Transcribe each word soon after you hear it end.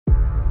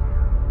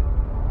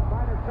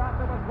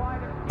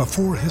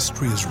Before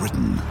history is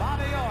written,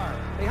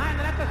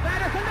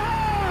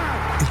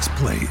 it's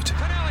played.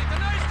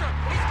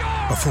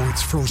 Before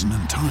it's frozen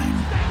in time,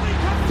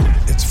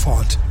 it's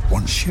fought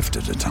one shift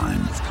at a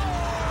time.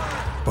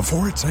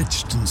 Before it's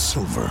etched in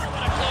silver,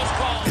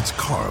 it's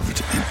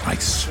carved in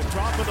ice.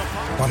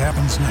 What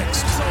happens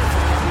next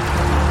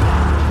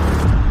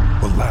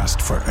will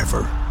last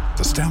forever.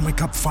 The Stanley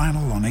Cup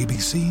Final on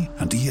ABC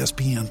and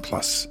ESPN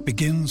Plus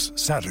begins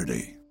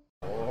Saturday.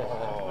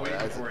 Oh,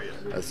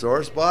 a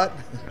sore spot?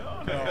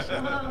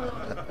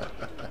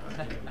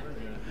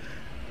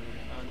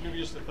 Maybe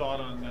just a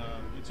thought on,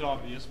 it's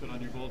obvious, but on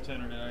your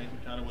goaltender tonight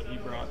and kind of what he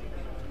brought.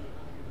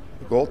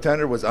 The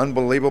goaltender was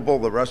unbelievable.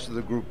 The rest of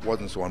the group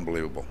wasn't so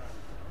unbelievable.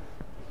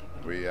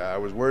 I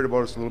was worried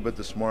about us a little bit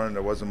this morning.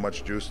 There wasn't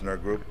much juice in our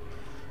group.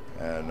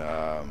 And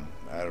I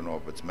don't know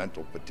if it's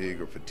mental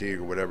fatigue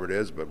or whatever it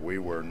is, but we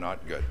were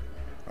not good.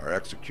 Our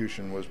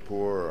execution was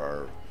poor.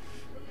 Our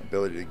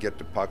ability to get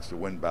to pucks to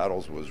win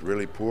battles was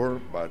really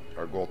poor, but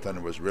our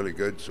goaltender was really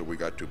good, so we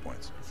got 2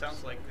 points. It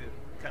sounds like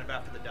kind of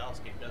after the Dallas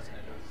game, doesn't it?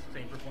 It was the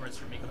same performance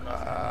from Mikko.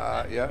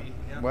 Yeah.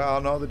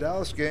 Well, no, the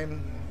Dallas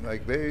game,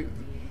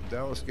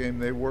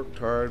 they worked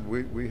hard.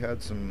 We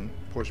had some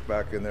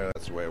pushback in there.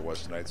 That's the way it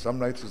was tonight. Some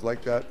nights is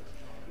like that.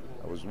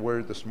 I was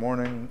worried this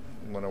morning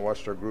when I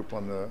watched our group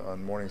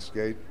on morning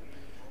skate,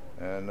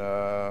 and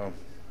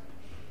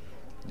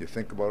you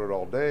think about it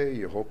all day.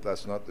 You hope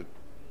that's not the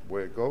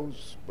way it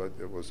goes, but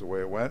it was the way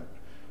it went.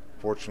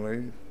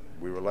 Fortunately,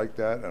 we were like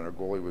that, and our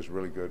goalie was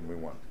really good, and we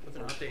won. With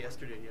an update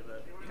yesterday, do you have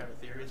a kind of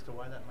theory as to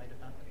why that might have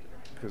happened?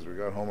 Because we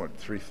got home at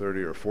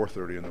 3:30 or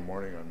 4:30 in the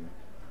morning. I'm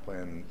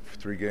playing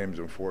 3 games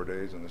in 4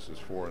 days, and this is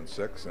 4 and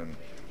 6, and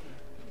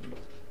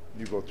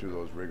you go through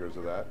those rigors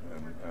of that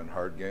and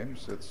hard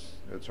games. It's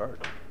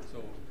hard.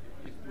 So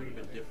it would have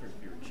been different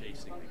if you were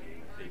chasing the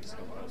game. If they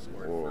somehow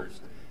scored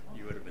first,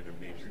 you would have been in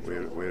major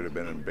trouble. We would have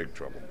been in big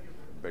trouble.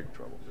 Big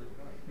trouble.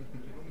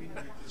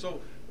 So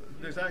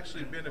there's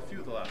actually been a few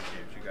of the last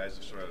games you guys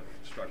have sort of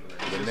struggled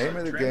with. The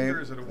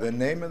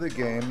name of the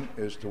game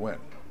is to win,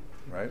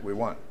 right? We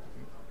won.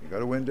 You got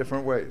to win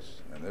different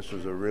ways, and this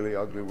was a really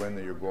ugly win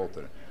that you're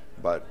goaltending.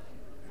 But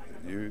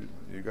you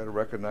got to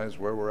recognize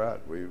where we're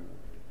at.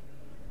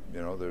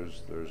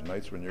 There's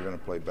nights when you're going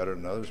to play better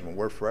than others. When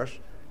we're fresh,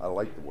 I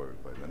like the way we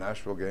played. The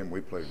Nashville game, we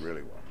played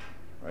really well,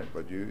 right?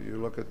 But you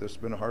look at this,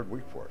 has been a hard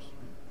week for us.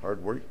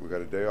 Hard week. We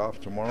got a day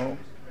off tomorrow.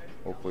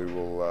 Hopefully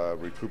we'll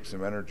recoup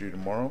some energy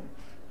tomorrow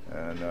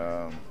and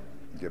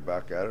get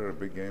back at it. A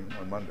big game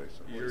on Monday.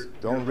 So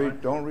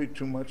don't read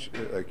too much.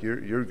 Like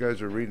your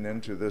guys are reading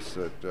into this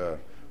that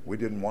we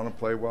didn't want to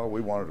play well.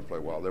 We wanted to play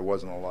well. There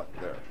wasn't a lot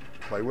there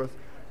to play with.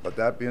 But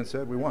that being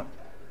said, we won.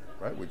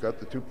 Right? We got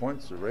the 2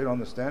 points. They're right on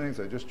the standings.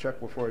 I just checked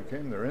before I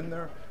came. They're in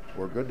there.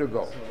 We're good to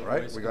go. So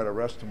right? We got to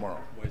rest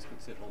tomorrow. Boys can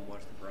sit home and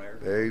watch the Briar.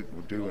 They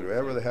do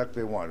whatever the heck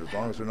they want. As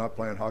long as they're not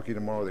playing hockey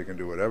tomorrow, they can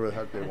do whatever the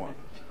heck they want.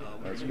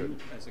 That's good.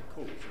 As a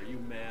coach, are you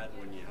mad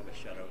when you have a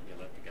shutout and you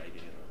let the guy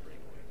get in on a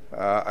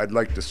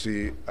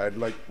breakaway? I'd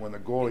like when the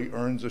goalie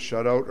earns a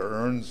shutout or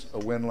earns a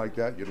win like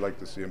that, you'd like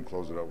to see him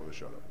close it out with a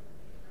shutout.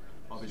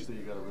 Obviously,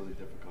 you got a really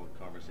difficult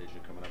conversation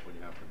coming up when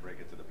you have to break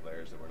it to the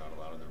players that we're not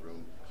allowed in the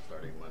room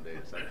starting Monday.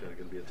 Is that going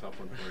to be a tough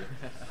one for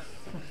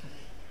you?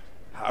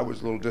 I was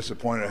a little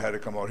disappointed I had to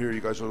come out here.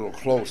 You guys are a little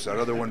close. That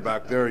other one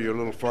back there, you're a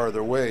little farther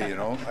away,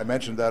 I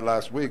mentioned that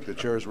last week. The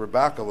chairs were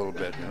back a little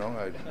bit,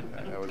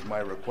 that was my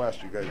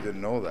request. You guys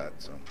didn't know that.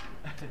 So,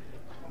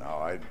 no,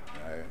 I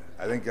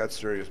think that's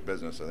serious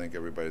business. I think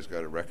everybody's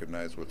got to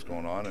recognize what's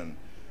going on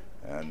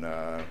and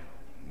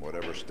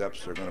whatever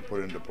steps they're going to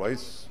put into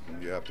place,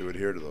 you have to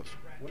adhere to those.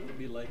 What would it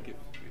be like if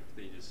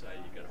they decide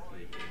you got to play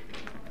a game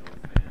with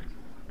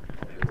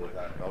no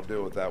fans? I'll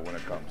deal with that when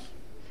it comes.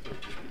 So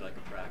it'd just be like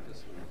a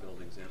practice when the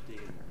building's empty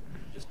and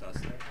just us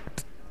there?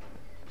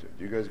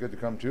 Do you guys get to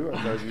come too?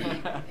 I thought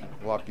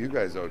you lock you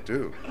guys out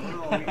too.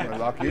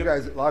 Lock you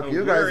guys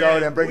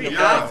out and bring the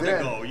fans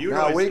in.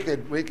 Now we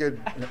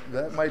could.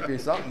 That might be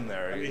something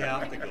there. We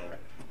have to go.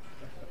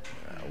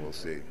 We'll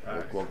see.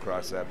 We'll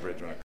cross that bridge when it comes.